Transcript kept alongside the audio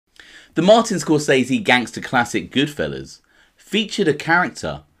The Martin Scorsese gangster classic Goodfellas featured a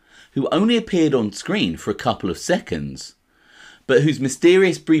character who only appeared on screen for a couple of seconds, but whose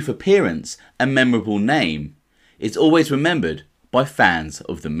mysterious brief appearance and memorable name is always remembered by fans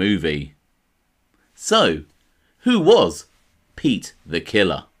of the movie. So, who was Pete the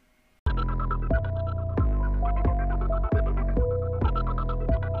Killer?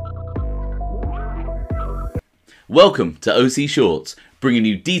 Welcome to OC Shorts, bringing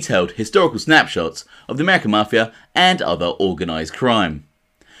you detailed historical snapshots of the American Mafia and other organised crime.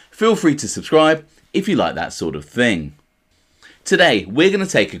 Feel free to subscribe if you like that sort of thing. Today we're going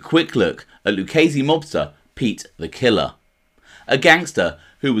to take a quick look at Lucchese mobster Pete the Killer, a gangster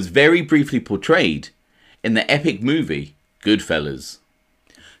who was very briefly portrayed in the epic movie Goodfellas.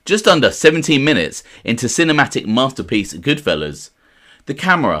 Just under 17 minutes into cinematic masterpiece Goodfellas, the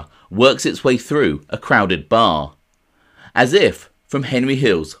camera works its way through a crowded bar, as if from Henry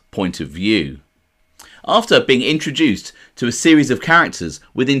Hill's point of view. After being introduced to a series of characters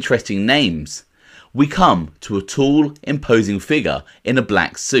with interesting names, we come to a tall, imposing figure in a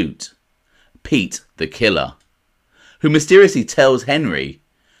black suit, Pete the Killer, who mysteriously tells Henry,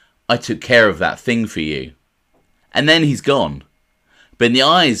 "I took care of that thing for you." And then he's gone. But in the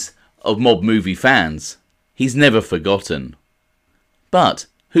eyes of mob movie fans, he's never forgotten. But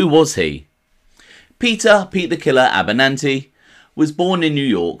who was he? Pete the Killer Abinanti was born in New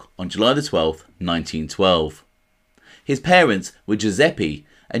York on July the 12th, 1912. His parents were Giuseppe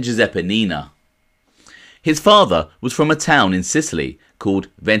and Giuseppina. His father was from a town in Sicily called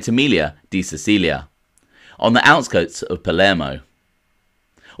Ventimiglia di Sicilia, on the outskirts of Palermo,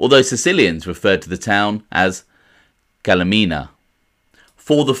 although Sicilians referred to the town as Gagliano.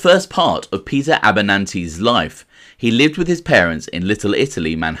 For the first part of Peter Abinanti's life, he lived with his parents in Little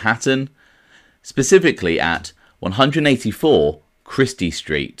Italy, Manhattan, specifically at 184 Christie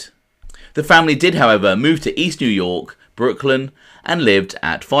Street. The family did, however, move to East New York, Brooklyn, and lived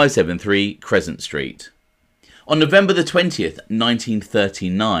at 573 Crescent Street. On November the 20th,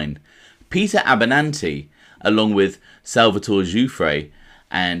 1939, Peter Abinanti, along with Salvatore Giuffre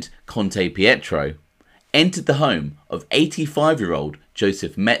and Conte Pietro, entered the home of 85-year-old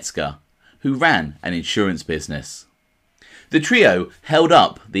Joseph Metzger, who ran an insurance business. The trio held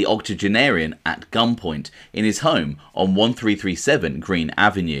up the octogenarian at gunpoint in his home on 1337 Green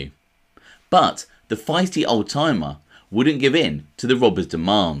Avenue. But the feisty old-timer wouldn't give in to the robbers'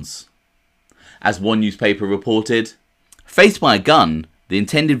 demands. As one newspaper reported, faced by a gun, the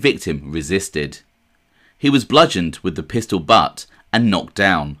intended victim resisted. He was bludgeoned with the pistol butt and knocked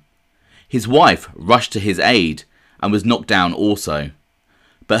down. His wife rushed to his aid and was knocked down also,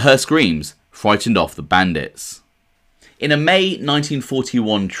 but her screams frightened off the bandits. In a May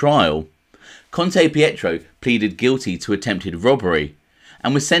 1941 trial, Conte Pietro pleaded guilty to attempted robbery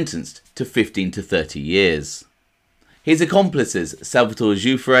and was sentenced to 15 to 30 years. His accomplices, Salvatore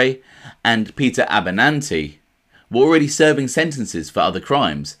Giuffre and Peter Abinanti, were already serving sentences for other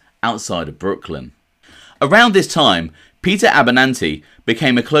crimes outside of Brooklyn. Around this time, Peter Abinanti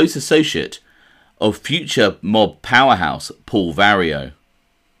became a close associate of future mob powerhouse Paul Vario.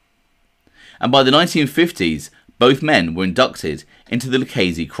 And by the 1950s, both men were inducted into the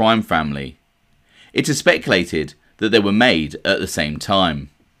Lucchese crime family. It is speculated that they were made at the same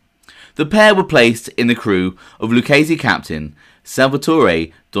time. The pair were placed in the crew of Lucchese Captain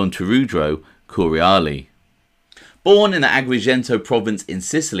Salvatore Don Torudro Curiale. Born in the Agrigento province in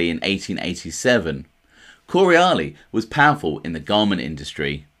Sicily in 1887, Curiale was powerful in the garment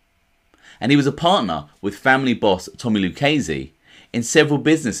industry, and he was a partner with family boss Tommy Lucchese in several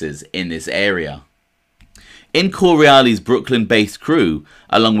businesses in this area. In Curiale's Brooklyn-based crew,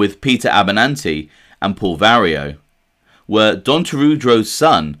 along with Peter Abinanti and Paul Vario, were Don Torudro's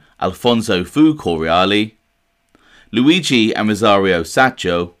son Alfonso Fu Curiale, Luigi and Rosario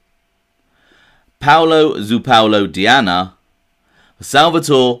Sacco, Paolo Zupaulo Diana,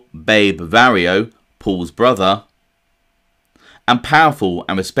 Salvatore Babe Vario, Paul's brother, and powerful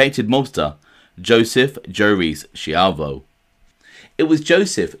and respected mobster Joseph Joe Reese Schiavo. It was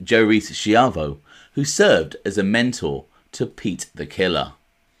Joseph Joe Reese Schiavo who served as a mentor to Pete the Killer.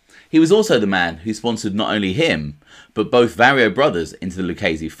 He was also the man who sponsored not only him, but both Vario brothers into the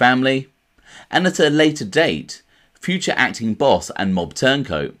Lucchese family, and at a later date, future acting boss and mob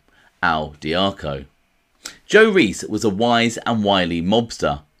turncoat, Al Diaco. Joe Reese was a wise and wily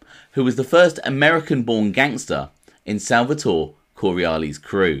mobster, who was the first American-born gangster in Salvatore Curiale's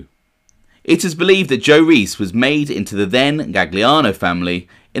crew. It is believed that Joe Reese was made into the then Gagliano family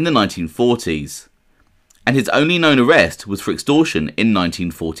in the 1940s, and his only known arrest was for extortion in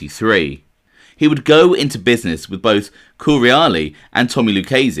 1943. He would go into business with both Curiale and Tommy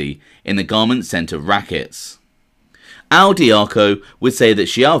Lucchese in the garment centre rackets. Al Diaco would say that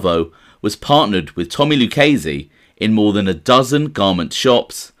Schiavo was partnered with Tommy Lucchese in more than a dozen garment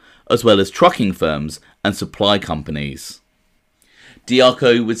shops, as well as trucking firms and supply companies.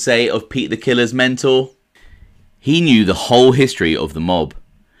 Diaco would say of Pete the Killer's mentor, he knew the whole history of the mob.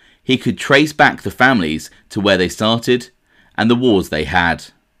 He could trace back the families to where they started and the wars they had.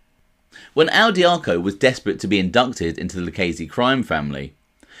 When Al Diaco was desperate to be inducted into the Lucchese crime family,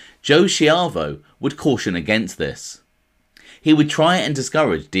 Joe Schiavo would caution against this. He would try and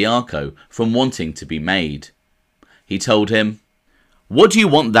discourage Diaco from wanting to be made. He told him, "What do you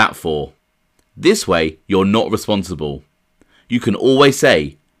want that for? This way you're not responsible. You can always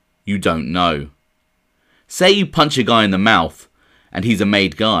say, you don't know. Say you punch a guy in the mouth and he's a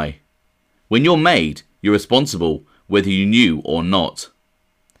made guy. When you're made, you're responsible whether you knew or not.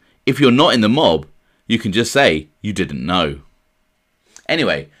 If you're not in the mob, you can just say you didn't know."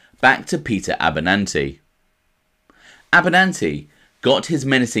 Anyway, back to Peter Abinanti. Abinanti got his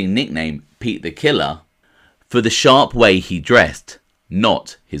menacing nickname Pete the Killer for the sharp way he dressed,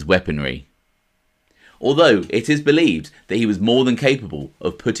 not his weaponry. Although it is believed that he was more than capable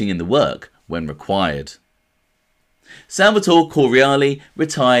of putting in the work when required. Salvatore Curiale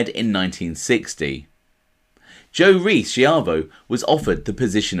retired in 1960. Joe Reese Schiavo was offered the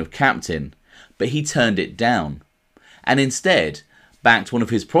position of captain, but he turned it down, and instead backed one of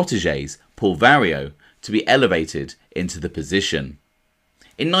his protégés, Paul Vario, to be elevated into the position.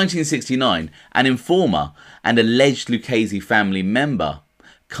 In 1969, an informer and alleged Lucchese family member,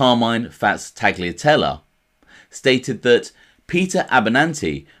 Carmine Fats Tagliatella, stated that Peter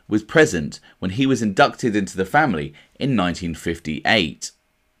Abinanti was present when he was inducted into the family in 1958.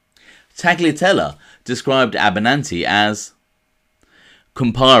 Tagliatella described Abinanti as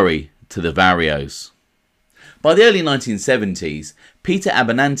compari to the Vario'S. By the early 1970s, Peter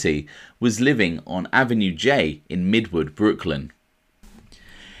Abinanti was living on Avenue J in Midwood, Brooklyn.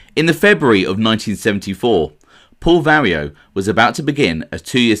 In the February of 1974, Paul Vario was about to begin a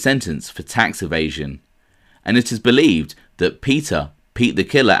 2-year sentence for tax evasion, and it is believed that Pete the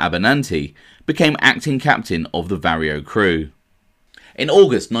Killer Abinanti became acting captain of the Vario Crew. In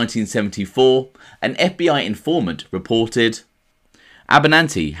August 1974, an FBI informant reported,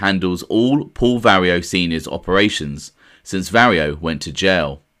 "Abinanti handles all Paul Vario Sr.'s operations since Vario went to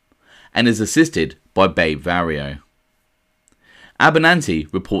jail, and is assisted by Babe Vario." Abinanti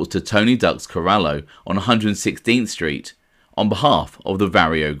reports to Tony Duck's Corralo on 116th Street on behalf of the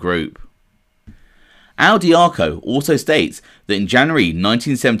Vario Group. Al Diaco also states that in January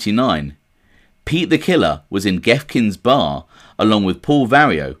 1979, Pete the Killer was in Gefkin's bar along with Paul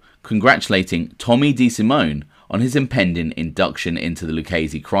Vario congratulating Tommy DeSImone on his impending induction into the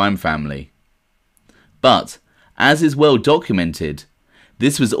Lucchese crime family. But, as is well documented,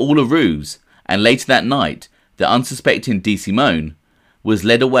 this was all a ruse, and later that night, the unsuspecting DeSImone was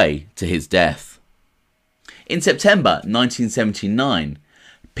led away to his death. In September 1979,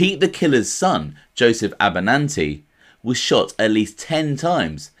 Pete the Killer's son, Joseph Abinanti, was shot at least 10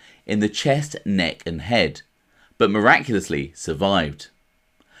 times in the chest, neck and head, but miraculously survived.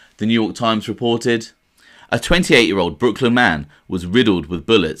 The New York Times reported, "A 28-year-old Brooklyn man was riddled with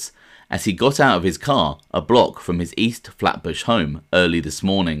bullets as he got out of his car a block from his East Flatbush home early this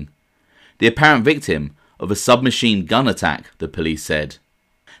morning. The apparent victim of a submachine gun attack," the police said.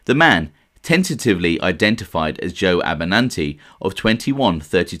 The man, tentatively identified as Joe Abinanti of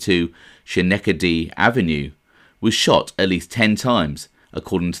 2132 Schenectady Avenue, was shot at least 10 times,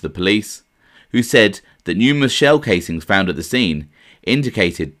 according to the police, who said that numerous shell casings found at the scene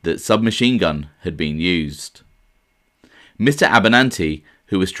indicated that submachine gun had been used. Mr. Abinanti,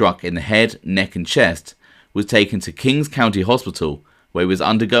 who was struck in the head, neck and chest, was taken to Kings County Hospital, where he was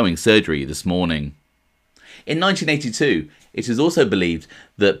undergoing surgery this morning. In 1982, it is also believed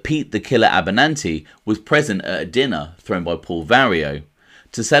that Pete the Killer Abinanti was present at a dinner thrown by Paul Vario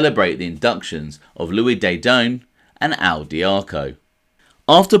to celebrate the inductions of Louis Daidone and Al Diaco.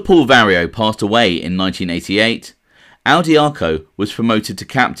 After Paul Vario passed away in 1988, Al Diaco was promoted to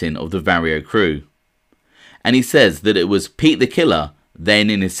captain of the Vario Crew, and he says that it was Pete the Killer, then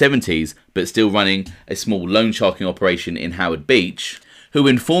in his 70s but still running a small loan sharking operation in Howard Beach, who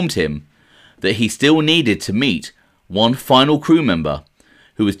informed him that he still needed to meet one final crew member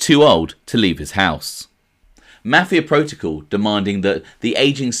who was too old to leave his house. Mafia protocol demanding that the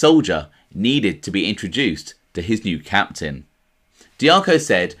aging soldier needed to be introduced to his new captain. Diaco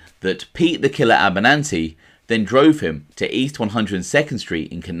said that Pete the Killer Abinanti then drove him to East 102nd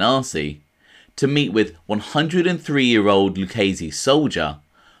Street in Canarsie to meet with 103-year-old Lucchese soldier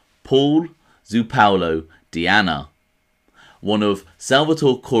Paul Paolo Diana, one of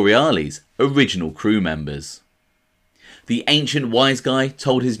Salvatore Curiale's original crew members. The ancient wise guy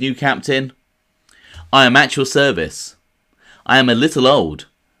told his new captain, "I am at your service. I am a little old,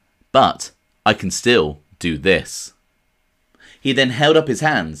 but I can still do this." He then held up his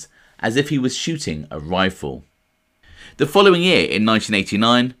hands as if he was shooting a rifle. The following year, in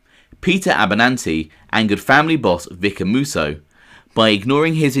 1989, Peter Abinanti angered family boss Vic Amuso by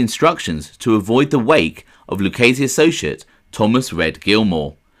ignoring his instructions to avoid the wake of Lucchese associate Thomas Red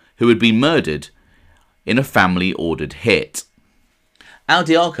Gilmore, who had been murdered in a family-ordered hit. Al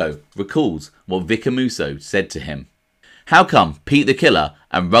Diaco recalls what Vic Amuso said to him. "How come Pete the Killer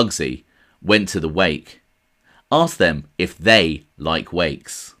and Ruggsy went to the wake? Ask them if they like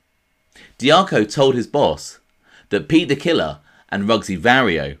wakes." Diaco told his boss that Pete the Killer and Ruggsy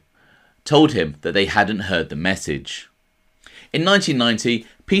Vario told him that they hadn't heard the message. In 1990,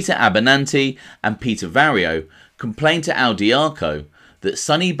 Peter Abinanti and Peter Vario complained to Al Diaco that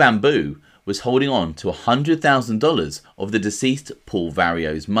Sonny Bamboo was holding on to $100,000 of the deceased Paul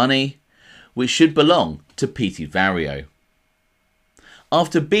Vario's money, which should belong to Petey Vario.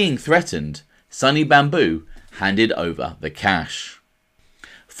 After being threatened, Sonny Bamboo handed over the cash.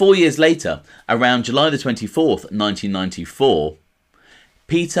 4 years later, around July the 24th, 1994,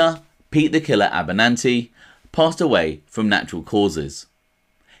 Pete the Killer Abinanti passed away from natural causes.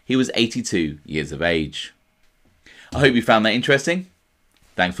 He was 82 years of age. I hope you found that interesting.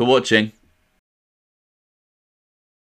 Thanks for watching.